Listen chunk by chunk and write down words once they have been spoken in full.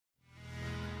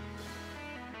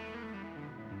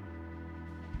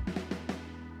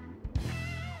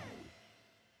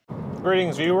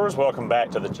Greetings viewers, welcome back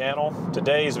to the channel.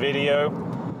 Today's video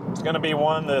is going to be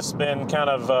one that's been kind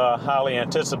of highly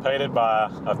anticipated by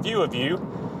a few of you.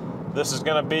 This is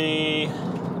going to be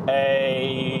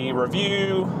a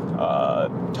review,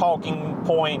 talking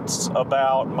points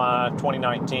about my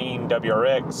 2019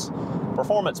 WRX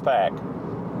Performance Pack.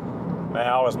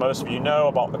 Now, as most of you know,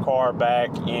 I bought the car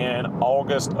back in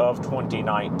August of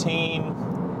 2019.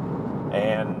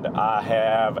 And I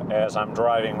have, as I'm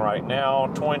driving right now,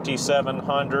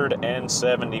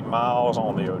 2,770 miles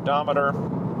on the odometer.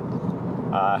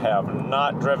 I have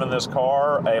not driven this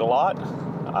car a lot.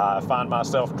 I find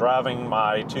myself driving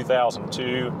my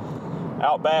 2002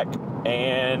 Outback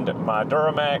and my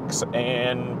Duramax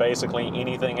and basically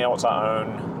anything else I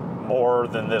own more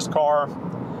than this car.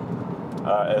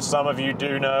 As some of you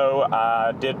do know,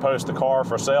 I did post the car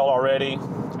for sale already,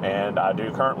 and I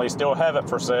do currently still have it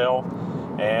for sale,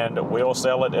 and will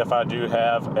sell it if I do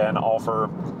have an offer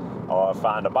or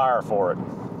find a buyer for it.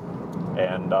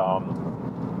 And a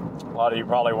lot of you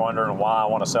probably wondering why I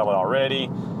want to sell it already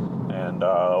and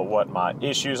what my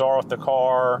issues are with the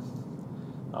car.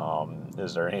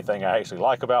 Is there anything I actually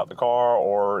like about the car,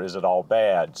 or is it all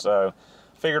bad? So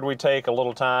figured we'd take a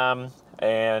little time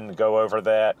and go over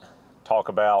that, talk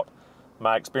about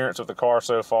my experience with the car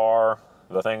so far,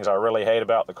 the things I really hate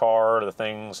about the car, the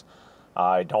things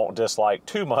I don't dislike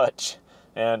too much,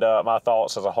 and my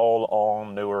thoughts as a whole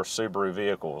on newer Subaru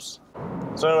vehicles.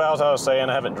 So as I was saying,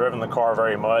 I haven't driven the car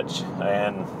very much,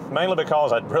 and mainly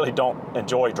because I really don't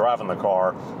enjoy driving the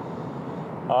car.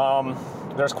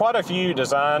 There's quite a few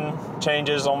design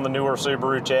changes on the newer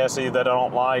Subaru chassis that I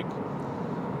don't like.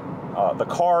 The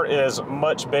car is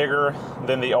much bigger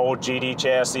than the old GD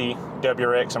chassis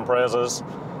WRX Imprezas.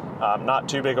 I'm not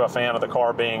too big of a fan of the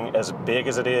car being as big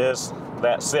as it is.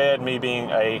 That said, me being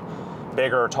a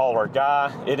bigger, taller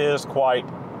guy, it is quite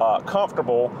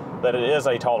comfortable that it is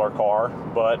a taller car,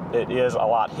 but it is a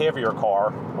lot heavier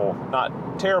car. Well, not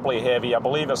terribly heavy. I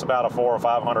believe it's about a 400 or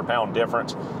 500 pound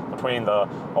difference between the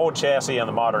old chassis and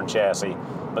the modern chassis,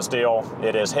 but still,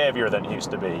 it is heavier than it used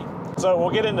to be. So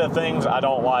we'll get into things I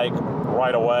don't like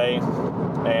right away,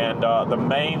 and the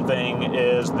main thing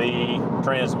is the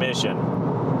transmission.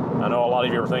 I know a lot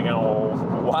of you are thinking, well,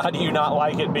 why do you not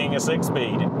like it being a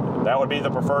 6-speed? That would be the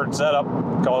preferred setup,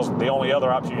 because the only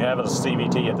other option you have is a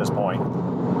CVT at this point.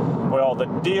 Well, the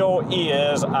deal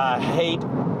is I hate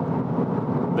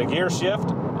the gear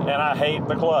shift and I hate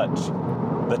the clutch,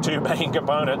 the two main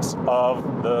components of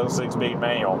the 6-speed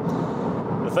manual.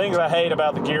 The things I hate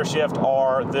about the gear shift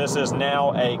are this is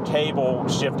now a cable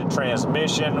shifted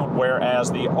transmission,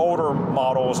 whereas the older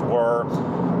models were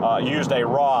used a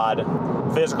rod,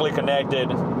 physically connected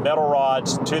metal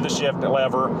rods to the shift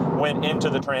lever, went into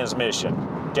the transmission.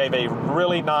 Gave a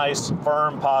really nice,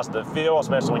 firm, positive feel,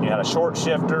 especially when you had a short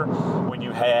shifter, when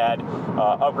you had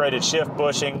upgraded shift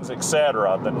bushings,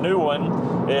 etc. The new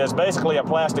one is basically a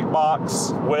plastic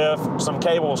box with some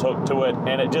cables hooked to it,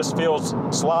 and it just feels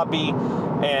sloppy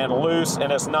and loose,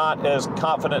 and it's not as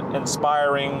confident,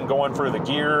 inspiring going through the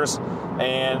gears,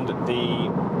 and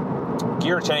the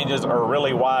gear changes are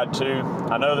really wide too.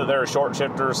 I know that there are short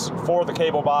shifters for the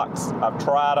cable box. I've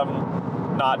tried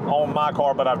them, not on my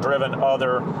car, but I've driven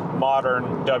other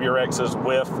modern WRXs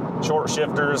with short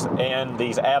shifters and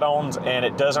these add-ons, and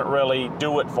it doesn't really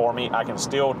do it for me. I can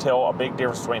still tell a big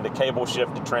difference between the cable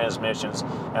shifted transmissions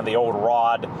and the old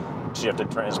rod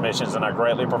shifted transmissions, and I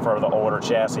greatly prefer the older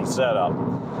chassis setup.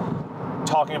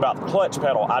 Talking about the clutch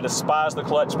pedal, I despise the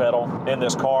clutch pedal in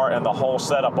this car and the whole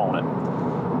setup on it.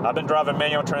 I've been driving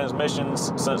manual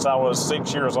transmissions since I was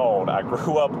 6 years old. I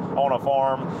grew up on a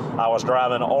farm. I was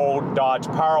driving old Dodge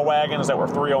Power Wagons that were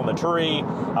 3 on the tree.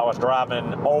 I was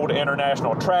driving old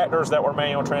International tractors that were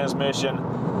manual transmission.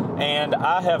 And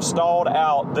I have stalled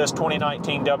out this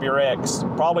 2019 WRX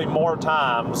probably more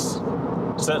times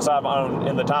since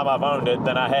in the time I've owned it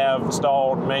than I have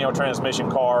stalled manual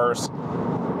transmission cars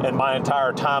in my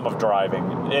entire time of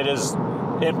driving. It is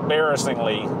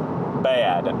embarrassingly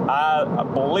bad. I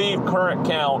believe current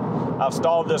count, I've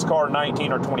stalled this car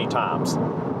 19 or 20 times.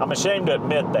 I'm ashamed to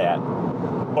admit that.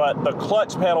 But the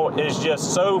clutch pedal is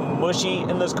just so mushy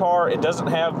in this car. It doesn't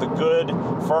have the good,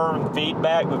 firm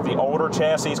feedback that the older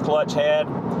chassis clutch had.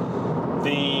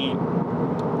 The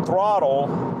throttle,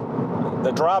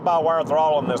 the drive-by-wire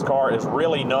throttle in this car is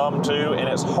really numb too, and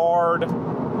it's hard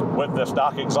with the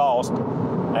stock exhaust,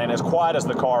 and as quiet as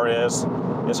the car is,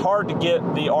 it's hard to get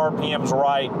the RPMs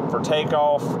right for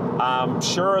takeoff. I'm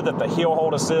sure that the heel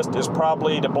hold assist is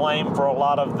probably to blame for a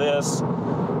lot of this.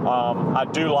 I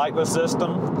do like the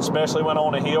system, especially when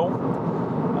on a hill,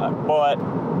 but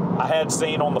I had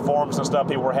seen on the forums and stuff,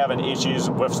 people were having issues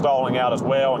with stalling out as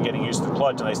well and getting used to the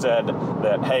clutch, and they said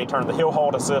that, hey, turn the hill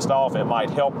hold assist off, it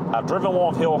might help. I've driven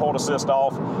one with hill hold assist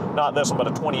off, not this one, but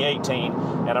a 2018,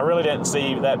 and I really didn't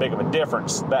see that big of a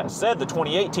difference. That said, the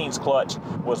 2018's clutch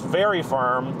was very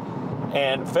firm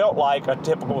and felt like a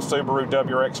typical Subaru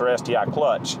WRX or STI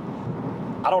clutch.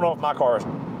 I don't know if my car is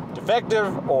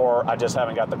defective or I just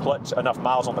haven't got the clutch, enough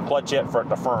miles on the clutch yet for it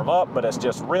to firm up, but it's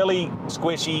just really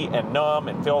squishy and numb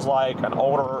and feels like an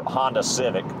older Honda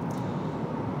Civic.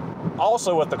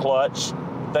 Also with the clutch,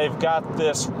 they've got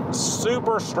this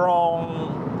super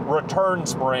strong return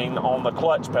spring on the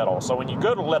clutch pedal. So when you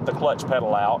go to let the clutch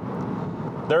pedal out,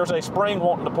 there's a spring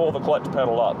wanting to pull the clutch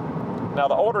pedal up. Now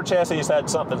the older chassis had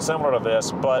something similar to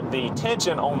this, but the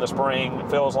tension on the spring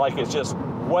feels like it's just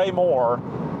way more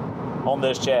on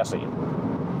this chassis.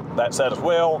 That said as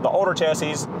well, the older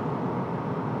chassis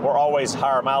were always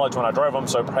higher mileage when I drove them,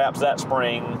 so perhaps that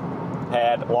spring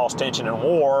had lost tension and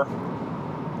wore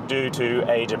due to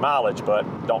age and mileage, but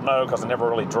don't know because I never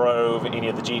really drove any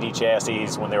of the GD chassis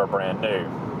when they were brand new.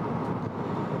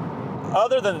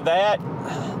 Other than that,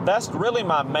 that's really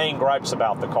my main gripes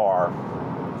about the car.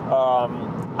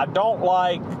 I don't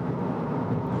like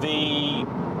the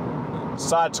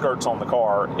side skirts on the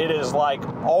car. It is like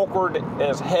awkward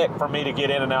as heck for me to get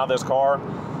in and out of this car.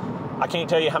 I can't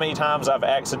tell you how many times I've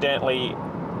accidentally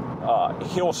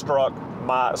heel struck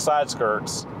my side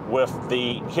skirts with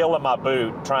the heel of my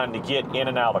boot trying to get in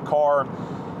and out of the car.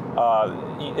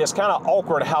 It's kind of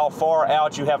awkward how far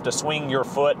out you have to swing your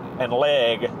foot and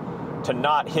leg to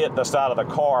not hit the side of the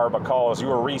car because you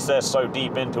were recessed so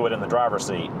deep into it in the driver's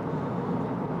seat.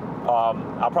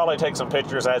 I'll probably take some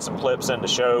pictures, add some clips in to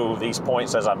show these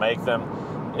points as I make them.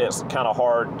 It's kind of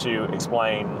hard to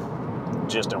explain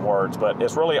just in words, but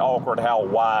it's really awkward how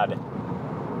wide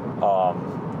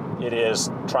it is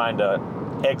trying to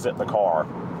exit the car.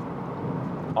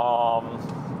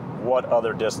 What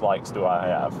other dislikes do I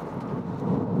have?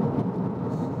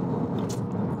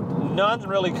 None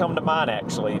really come to mind,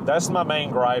 actually. That's my main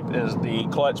gripe, is the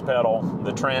clutch pedal,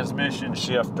 the transmission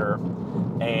shifter,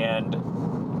 and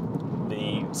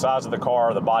the size of the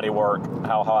car, the bodywork,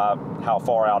 how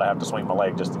far out I have to swing my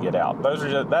leg just to get out. That's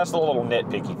the little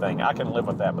nitpicky thing. I can live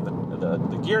with that, but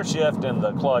the gear shift and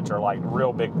the clutch are like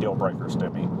real big deal breakers to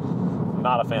me.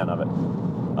 Not a fan of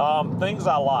it. Things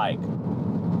I like.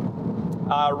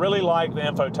 I really like the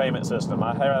infotainment system.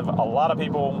 I have a lot of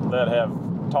people that have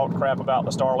talked crap about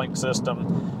the Starlink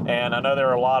system, and I know there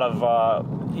are a lot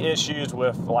of issues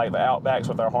with like the Outbacks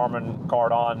with their Harman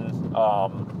Kardon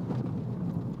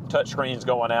touchscreens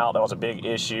going out. That was a big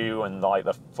issue in like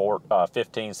the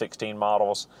 15, 16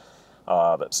 models.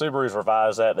 But Subaru's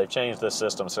revised that. They've changed this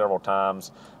system several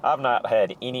times. I've not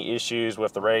had any issues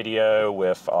with the radio,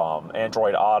 with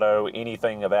Android Auto,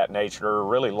 anything of that nature.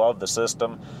 Really love the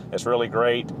system. It's really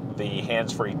great. The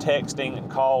hands-free texting and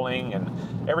calling and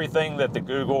everything that the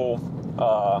Google,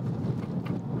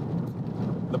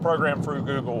 the program through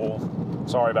Google,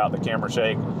 sorry about the camera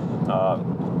shake,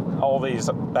 all these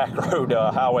back road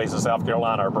highways in South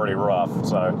Carolina are pretty rough.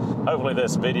 So hopefully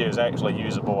this video is actually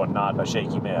usable and not a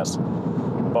shaky mess.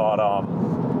 But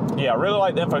yeah, I really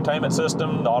like the infotainment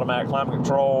system. The automatic climate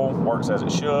control works as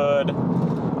it should.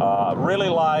 Really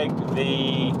like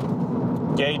the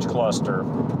gauge cluster.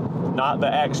 Not the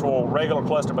actual regular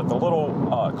cluster, but the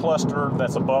little cluster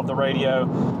that's above the radio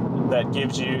that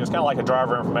gives you, it's kind of like a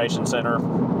driver information center.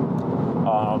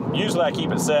 Usually I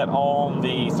keep it set on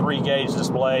the 3-gauge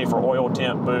display for oil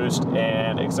temp, boost,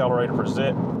 and accelerator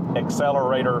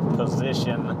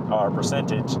position or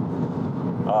percentage.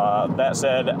 That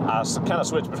said, I kind of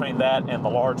switch between that and the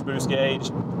large boost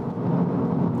gauge.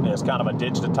 It's kind of a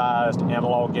digitized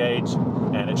analog gauge,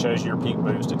 and it shows you your peak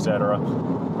boost, etc.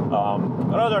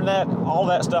 But other than that, all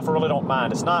that stuff I really don't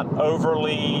mind. It's not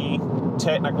overly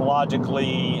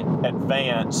technologically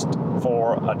advanced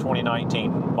for a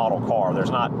 2019 model car.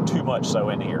 There's not too much so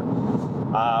in here.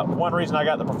 One reason I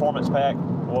got the performance pack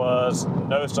was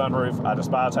no sunroof. I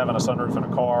despise having a sunroof in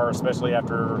a car, especially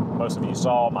after most of you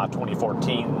saw my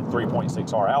 2014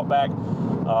 3.6R Outback.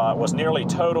 Was nearly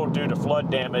totaled due to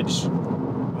flood damage.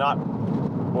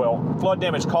 Flood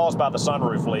damage caused by the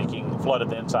sunroof leaking flooded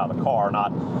the inside of the car,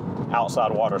 not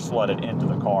outside waters flooded into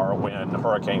the car when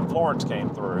Hurricane Florence came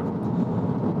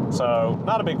through. So,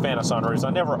 not a big fan of sunroofs. I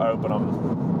never open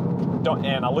them.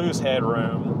 And I lose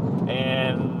headroom,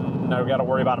 and I've got to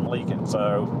worry about them leaking.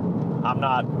 So, I'm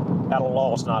not at a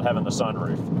loss not having the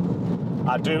sunroof.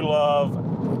 I do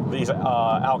love these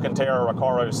Alcantara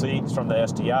Recaro seats from the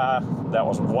STI. That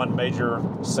was one major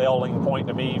selling point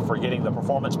to me for getting the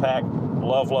performance pack.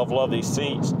 Love, love, love these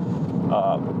seats.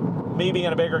 me being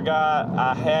a bigger guy,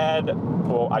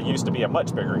 I used to be a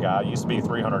much bigger guy. I used to be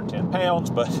 310 pounds,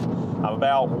 but I'm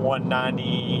about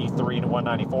 193 to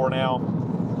 194 now.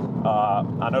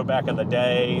 I know back in the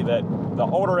day that the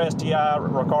older STI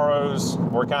Recaros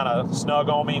were kind of snug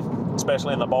on me,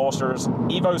 especially in the bolsters.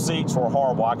 Evo seats were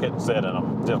horrible. I couldn't sit in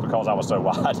them just because I was so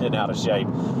wide and out of shape.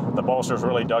 The bolsters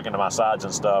really dug into my sides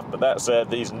and stuff. But that said,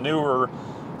 these newer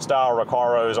style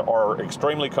Recaros are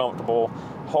extremely comfortable,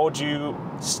 hold you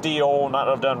still, not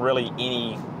have done really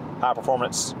any high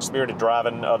performance spirited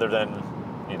driving other than,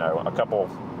 you know, a couple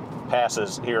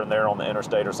passes here and there on the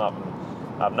interstate or something.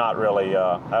 I've not really,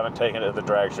 haven't taken it to the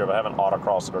drag strip. I haven't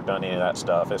autocrossed it or done any of that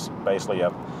stuff. It's basically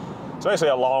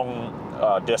a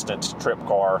long distance trip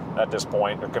car at this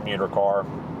point, a commuter car.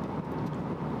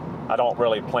 I don't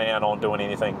really plan on doing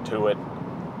anything to it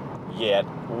yet.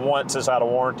 Once it's out of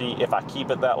warranty, if I keep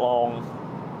it that long,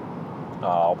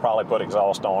 I'll probably put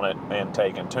exhaust on it and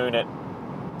take and tune it.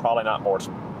 Probably not much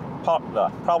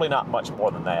more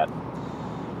than that.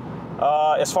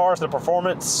 As far as the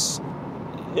performance,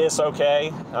 it's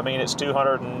okay. I mean, it's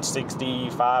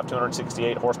 265,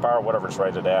 268 horsepower, whatever it's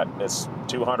rated at. It's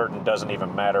 200 and doesn't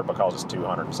even matter because it's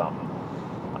 200 something.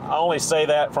 I only say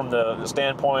that from the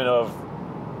standpoint of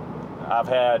I've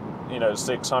had, you know,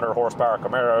 600 horsepower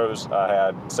Camaros. I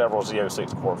had several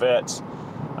Z06 Corvettes.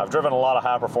 I've driven a lot of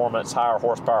high performance, higher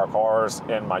horsepower cars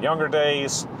in my younger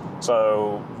days.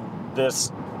 So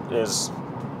this is,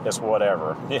 it's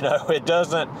whatever, you know. It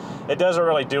doesn't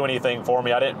really do anything for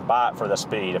me. I didn't buy it for the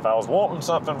speed. If I was wanting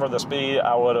something for the speed,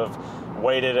 I would have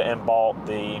waited and bought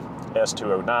the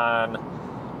S209,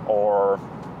 or,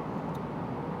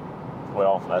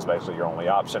 well, that's basically your only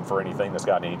option for anything that's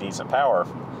got any decent power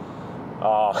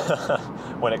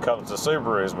when it comes to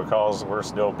Subarus, because we're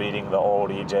still beating the old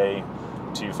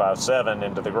EJ257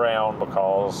 into the ground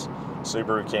because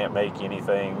Subaru can't make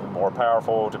anything more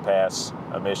powerful to pass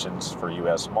emissions for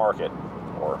U.S. market,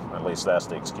 or at least that's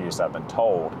the excuse I've been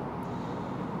told.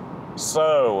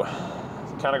 So,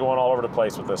 kind of going all over the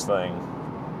place with this thing.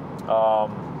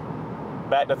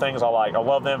 Back to things I like. I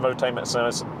love the infotainment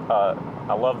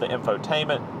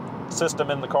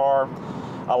system in the car.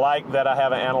 I like that I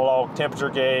have an analog temperature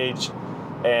gauge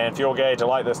and fuel gauge. I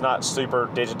like that's not super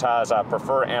digitized. I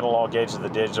prefer analog gauges to the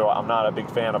digital. I'm not a big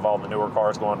fan of all the newer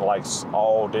cars going to like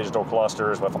all digital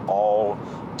clusters with all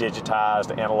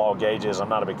digitized analog gauges. I'm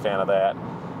not a big fan of that.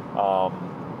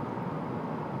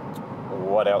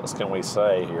 What else can we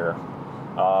say here?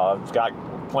 It's got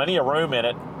plenty of room in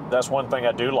it. That's one thing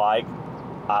I do like.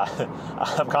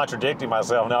 I'm contradicting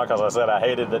myself now because I said I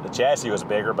hated that the chassis was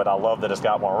bigger, but I love that it's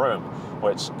got more room,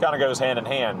 which kind of goes hand in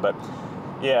hand. But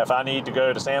yeah, if I need to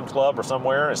go to Sam's Club or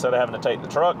somewhere, instead of having to take the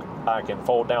truck, I can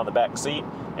fold down the back seat,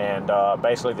 and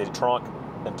basically the trunk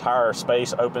entire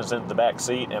space opens into the back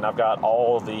seat, and I've got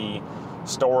all the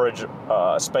storage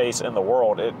space in the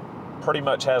world. It pretty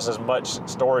much has as much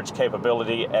storage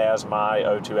capability as my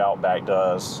O2 Outback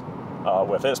does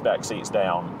with its back seats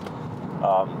down.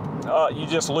 You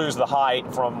just lose the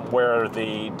height from where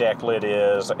the deck lid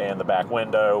is and the back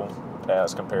window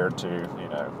as compared to, you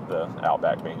know, the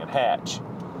Outback being a hatch.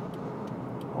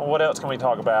 Well, what else can we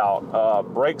talk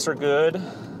about? Brakes are good.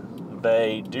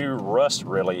 They do rust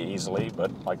really easily,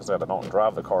 but like I said, I don't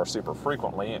drive the car super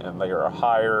frequently, and they are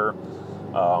higher.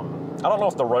 I don't know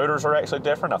if the rotors are actually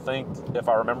different. I think, if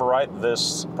I remember right,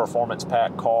 this performance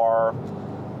pack car,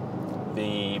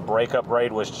 the brake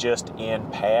upgrade was just in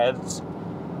pads.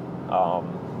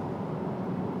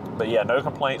 But yeah, no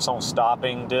complaints on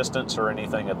stopping distance or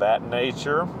anything of that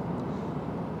nature.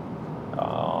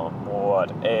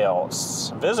 What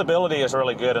else? Visibility is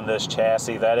really good in this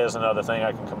chassis. That is another thing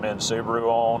I can commend Subaru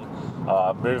on.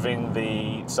 Moving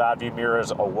the side view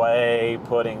mirrors away,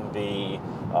 putting the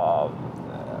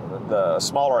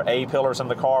smaller A-pillars in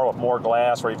the car with more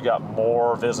glass, where you've got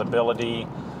more visibility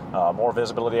out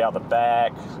of the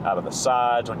back, out of the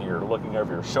sides when you're looking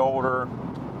over your shoulder.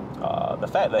 The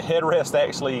fact the headrest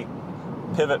actually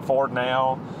pivot forward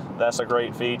now, that's a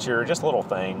great feature. Just little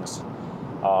things.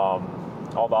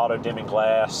 All the auto-dimming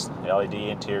glass, LED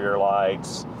interior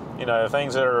lights, you know,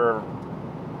 things that are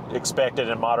expected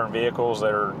in modern vehicles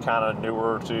that are kind of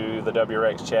newer to the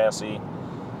WRX chassis.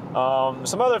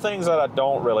 Some other things that I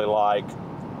don't really like.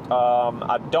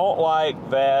 I don't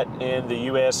like that in the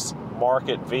U.S.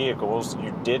 market vehicles,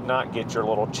 you did not get your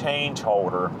little change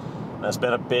holder. That's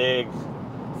been a big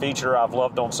feature I've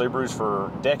loved on Subarus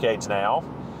for decades now.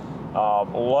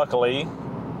 Luckily,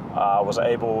 I was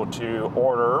able to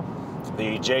order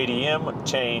the JDM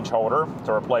change holder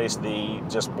to replace the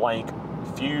just blank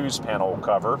fuse panel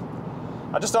cover.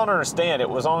 I just don't understand. It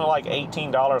was only like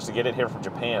 $18 to get it here from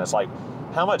Japan. It's like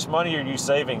how much money are you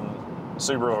saving,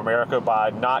 Subaru of America,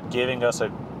 by not giving us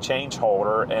a change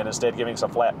holder and instead giving us a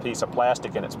flat piece of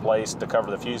plastic in its place to cover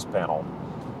the fuse panel?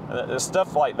 And there's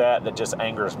stuff like that that just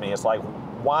angers me. It's like,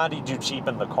 why did you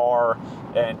cheapen the car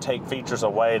and take features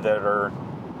away that are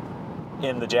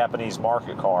in the Japanese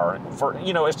market car? For,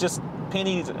 you know, it's just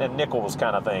pennies and nickels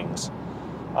kind of things.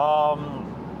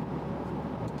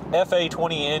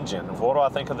 FA20 engine. What do I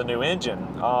think of the new engine?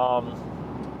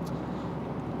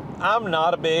 I'm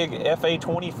not a big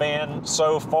FA20 fan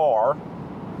so far.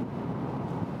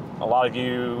 A lot of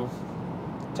you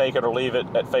take it or leave it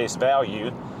at face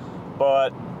value,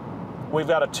 but we've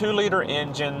got a 2-liter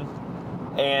engine,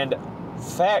 and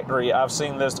factory, I've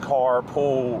seen this car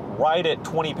pull right at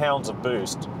 20 pounds of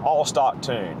boost, all stock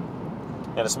tune,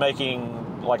 and it's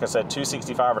making, like I said,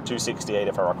 265 or 268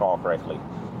 if I recall correctly,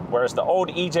 whereas the old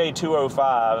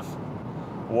EJ205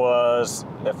 was,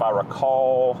 if I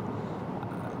recall,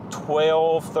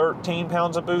 12, 13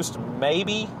 pounds of boost,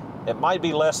 maybe. It might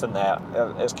be less than that.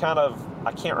 It's kind of,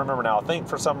 I can't remember now. I think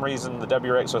for some reason the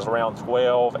WRX was around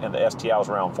 12 and the STI was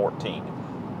around 14.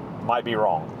 Might be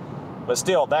wrong. But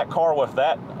still, that car with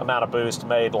that amount of boost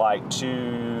made like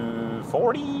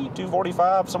 240,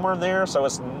 245, somewhere in there. So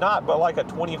it's not but like a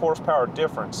 20 horsepower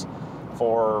difference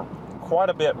for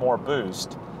quite a bit more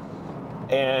boost.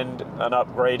 And an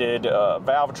upgraded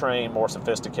valve train, more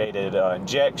sophisticated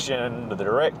injection, the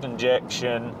direct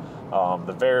injection,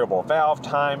 the variable valve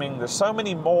timing. There's so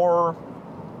many more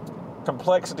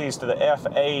complexities to the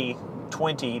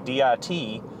FA20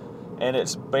 DIT, and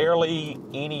it's barely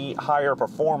any higher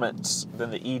performance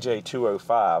than the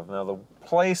EJ205. Now, the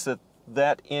place that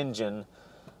that engine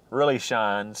really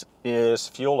shines is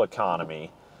fuel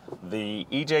economy. The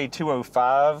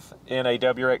EJ205 in a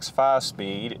WRX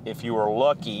 5-speed, if you were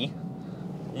lucky,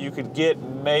 you could get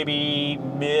maybe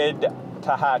mid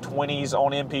to high 20s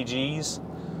on MPGs.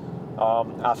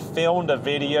 I filmed a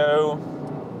video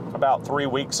about 3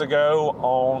 weeks ago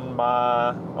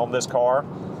on this car.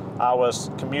 I was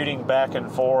commuting back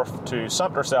and forth to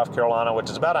Sumter, South Carolina, which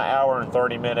is about an hour and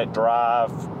 30-minute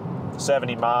drive,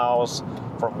 70 miles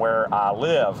from where I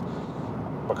live,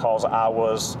 because I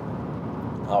was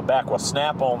back with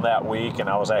Snap-on that week, and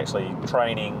I was actually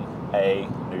training a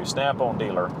new Snap-on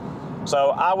dealer.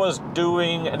 So I was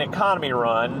doing an economy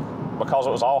run because it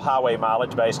was all highway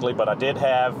mileage basically, but I did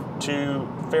have 2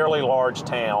 fairly large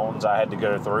towns I had to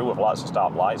go through with lots of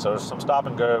stoplights, so there's some stop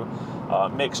and go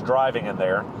mixed driving in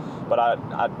there. But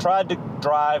I tried to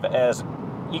drive as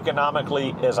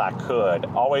economically as I could,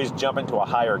 always jumping to a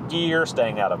higher gear,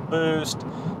 staying out of boost,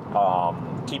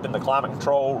 keeping the climate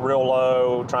control real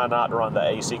low, trying not to run the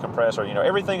AC compressor, you know,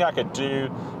 everything I could do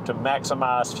to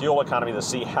maximize fuel economy to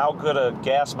see how good a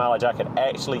gas mileage I could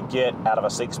actually get out of a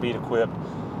 6-speed equipped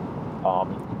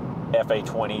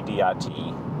FA20 DIT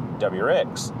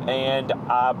WRX. And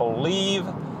I believe,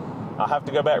 I'll have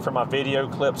to go back for my video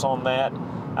clips on that,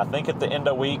 I think at the end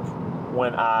of the week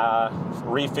when I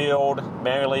refilled,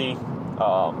 manually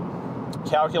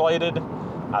calculated,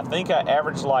 I think I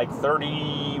averaged like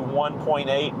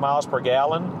 31.8 miles per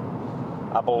gallon.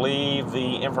 I believe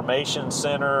the information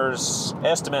center's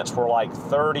estimates were like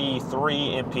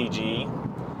 33 mpg,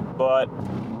 but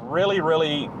really,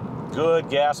 really good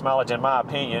gas mileage in my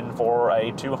opinion for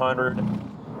a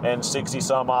 260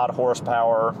 some odd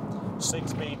horsepower,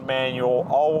 6-speed manual,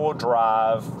 all-wheel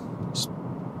drive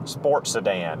sports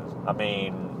sedan. I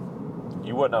mean,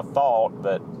 you wouldn't have thought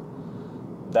that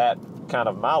that kind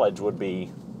of mileage would be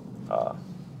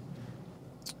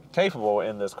capable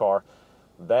in this car.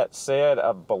 That said,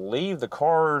 I believe the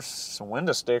car's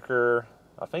window sticker,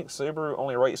 I think Subaru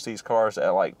only rates these cars at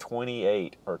like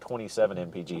 28 or 27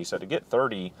 mpg, so to get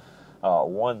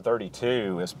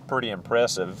 132 is pretty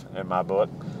impressive in my book.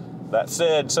 That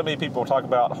said, so many people talk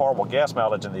about horrible gas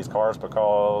mileage in these cars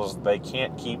because they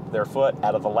can't keep their foot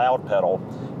out of the loud pedal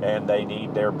and they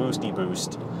need their boosty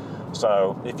boost.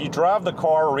 So if you drive the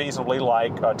car reasonably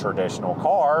like a traditional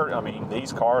car, I mean,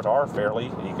 these cars are fairly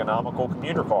economical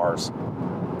commuter cars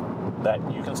that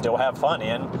you can still have fun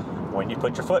in when you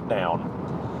put your foot down.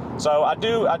 So I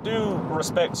do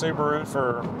respect Subaru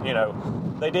for, you know,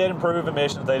 they did improve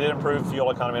emissions, they did improve fuel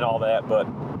economy and all that, but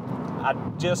I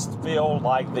just feel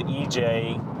like the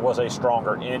EJ was a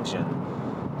stronger engine.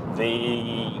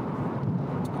 The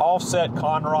offset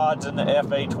conrods in the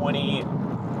FA20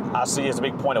 I see as a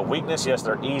big point of weakness. Yes,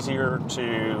 they're easier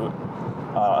to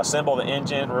assemble the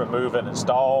engine, remove and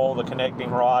install the connecting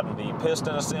rod and the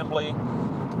piston assembly,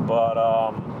 but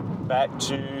back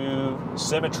to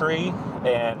symmetry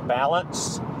and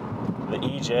balance, the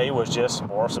EJ was just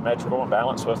more symmetrical and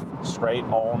balanced with straight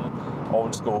on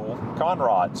old school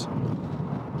conrods.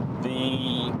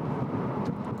 The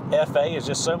FA is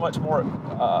just so much more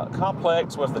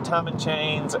complex with the timing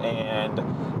chains, and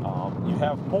you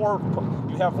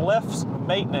have less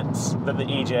maintenance than the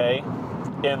EJ.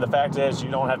 And the fact is, you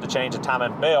don't have to change the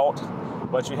timing belt,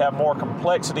 but you have more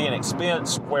complexity and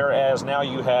expense. Whereas now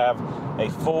you have a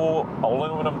full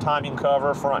aluminum timing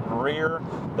cover, front and rear,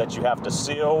 that you have to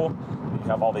seal. You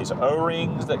have all these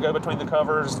O-rings that go between the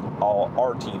covers, all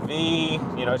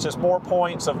RTV. You know, it's just more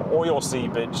points of oil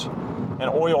seepage and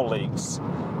oil leaks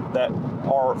that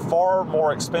are far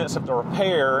more expensive to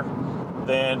repair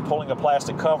than pulling a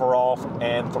plastic cover off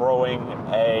and throwing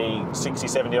a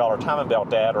 $60, $70 timing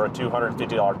belt at, or a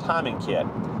 $250 timing kit.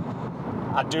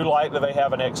 I do like that they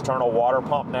have an external water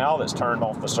pump now that's turned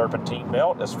off the serpentine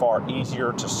belt. It's far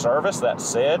easier to service. That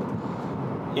said,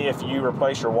 if you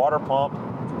replace your water pump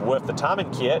with the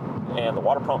timing kit, and the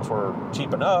water pumps were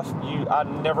cheap enough, I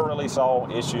never really saw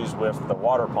issues with the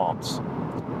water pumps.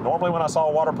 Normally when I saw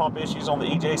water pump issues on the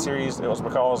EJ series, it was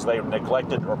because they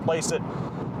neglected to replace it.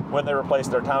 When they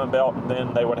replaced their timing belt,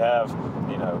 then they would have,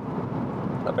 you know,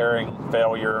 a bearing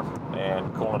failure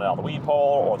and cooling out the weed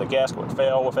pole, or the gasket would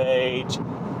fail with age,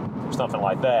 or something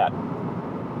like that.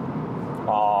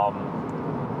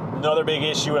 Another big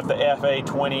issue with the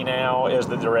FA20 now is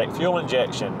the direct fuel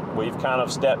injection. We've kind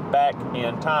of stepped back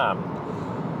in time.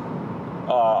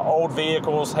 Old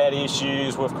vehicles had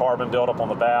issues with carbon buildup on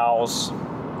the valves.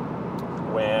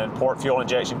 When port fuel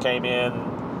injection came in,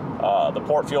 the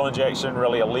port fuel injection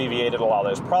really alleviated a lot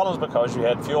of those problems, because you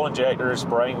had fuel injectors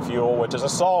spraying fuel, which is a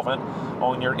solvent,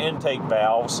 on your intake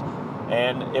valves,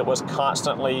 and it was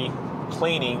constantly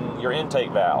cleaning your intake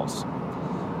valves.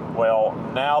 Well,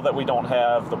 now that we don't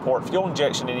have the port fuel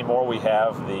injection anymore, we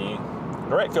have the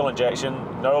direct fuel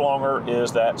injection. No longer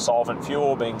is that solvent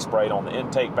fuel being sprayed on the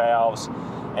intake valves,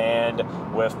 and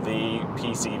with the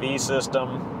PCV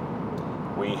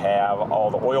system, we have all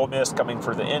the oil mist coming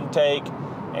through the intake,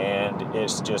 and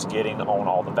it's just getting on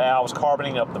all the valves,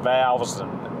 carboning up the valves.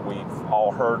 And we've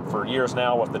all heard for years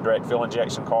now with the direct fuel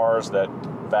injection cars that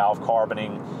valve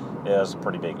carboning is a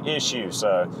pretty big issue.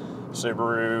 So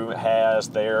Subaru has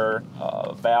their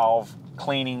valve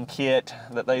cleaning kit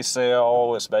that they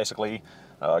sell. It's basically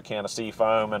a can of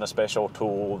seafoam and a special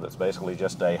tool that's basically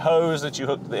just a hose that you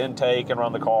hook to the intake and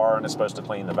run the car, and it's supposed to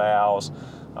clean the valves.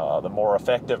 The more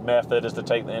effective method is to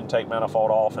take the intake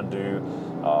manifold off and do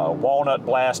walnut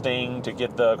blasting to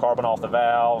get the carbon off the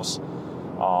valves.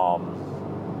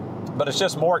 But it's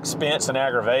just more expense and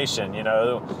aggravation, you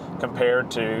know,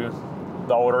 compared to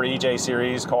the older EJ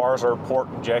series cars or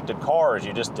port injected cars.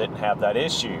 You just didn't have that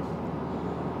issue.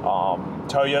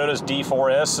 Toyota's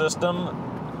D4S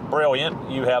system,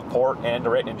 brilliant. You have port and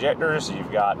direct injectors.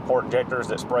 You've got port injectors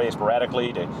that spray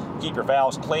sporadically to keep your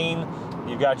valves clean.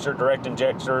 You've got your direct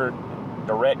injectors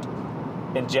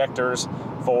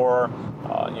for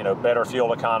you know, better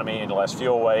fuel economy and less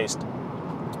fuel waste.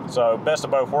 So best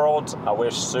of both worlds. I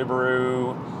wish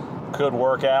Subaru could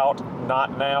work out.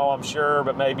 Not now, I'm sure,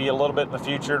 but maybe a little bit in the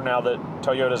future, now that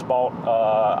Toyota's bought,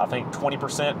 I think,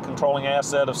 20% controlling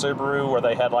asset of Subaru, where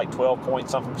they had like 12 point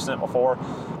something percent before.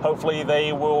 Hopefully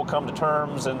they will come to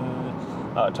terms, and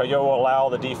Toyota will allow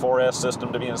the D4S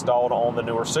system to be installed on the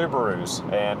newer Subarus,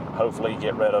 and hopefully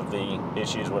get rid of the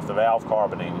issues with the valve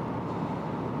carboning.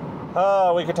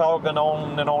 We could talk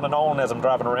on and on and on as I'm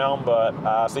driving around, but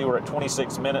I see we're at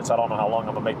 26 minutes. I don't know how long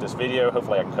I'm going to make this video.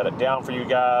 Hopefully I can cut it down for you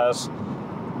guys.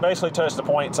 Basically touched the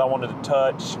points I wanted to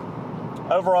touch.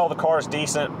 Overall, the car is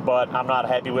decent, but I'm not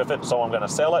happy with it, so I'm going to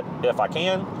sell it if I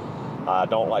can. I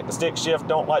don't like the stick shift,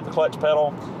 don't like the clutch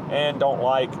pedal, and don't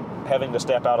like having to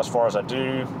step out as far as I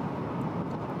do.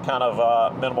 Kind of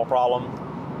a minimal problem,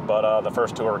 but the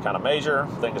first two are kind of major.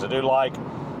 Things I do like.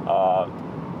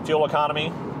 Fuel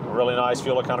economy. Really nice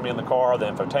fuel economy in the car,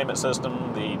 the infotainment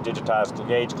system, the digitized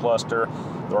gauge cluster,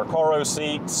 the Recaro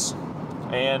seats,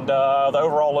 and the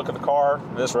overall look of the car.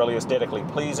 This really aesthetically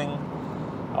pleasing.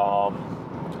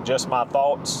 Just my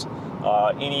thoughts.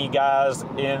 Any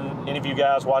of you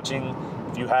guys watching,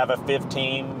 if you have a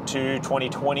 15 to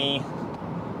 2020,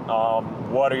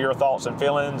 what are your thoughts and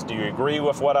feelings? Do you agree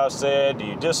with what I said? Do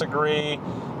you disagree?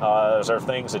 Is there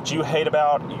things that you hate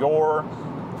about your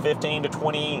 15 to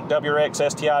 20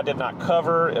 WRX STI I did not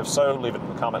cover? If so, leave it in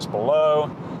the comments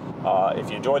below. If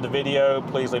you enjoyed the video,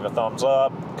 please leave a thumbs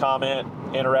up, comment,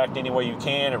 interact any way you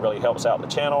can. It really helps out the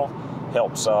channel,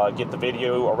 helps get the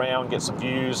video around, get some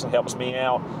views, helps me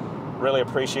out. Really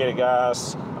appreciate it,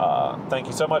 guys. Thank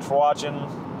you so much for watching.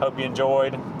 Hope you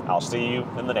enjoyed. I'll see you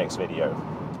in the next video.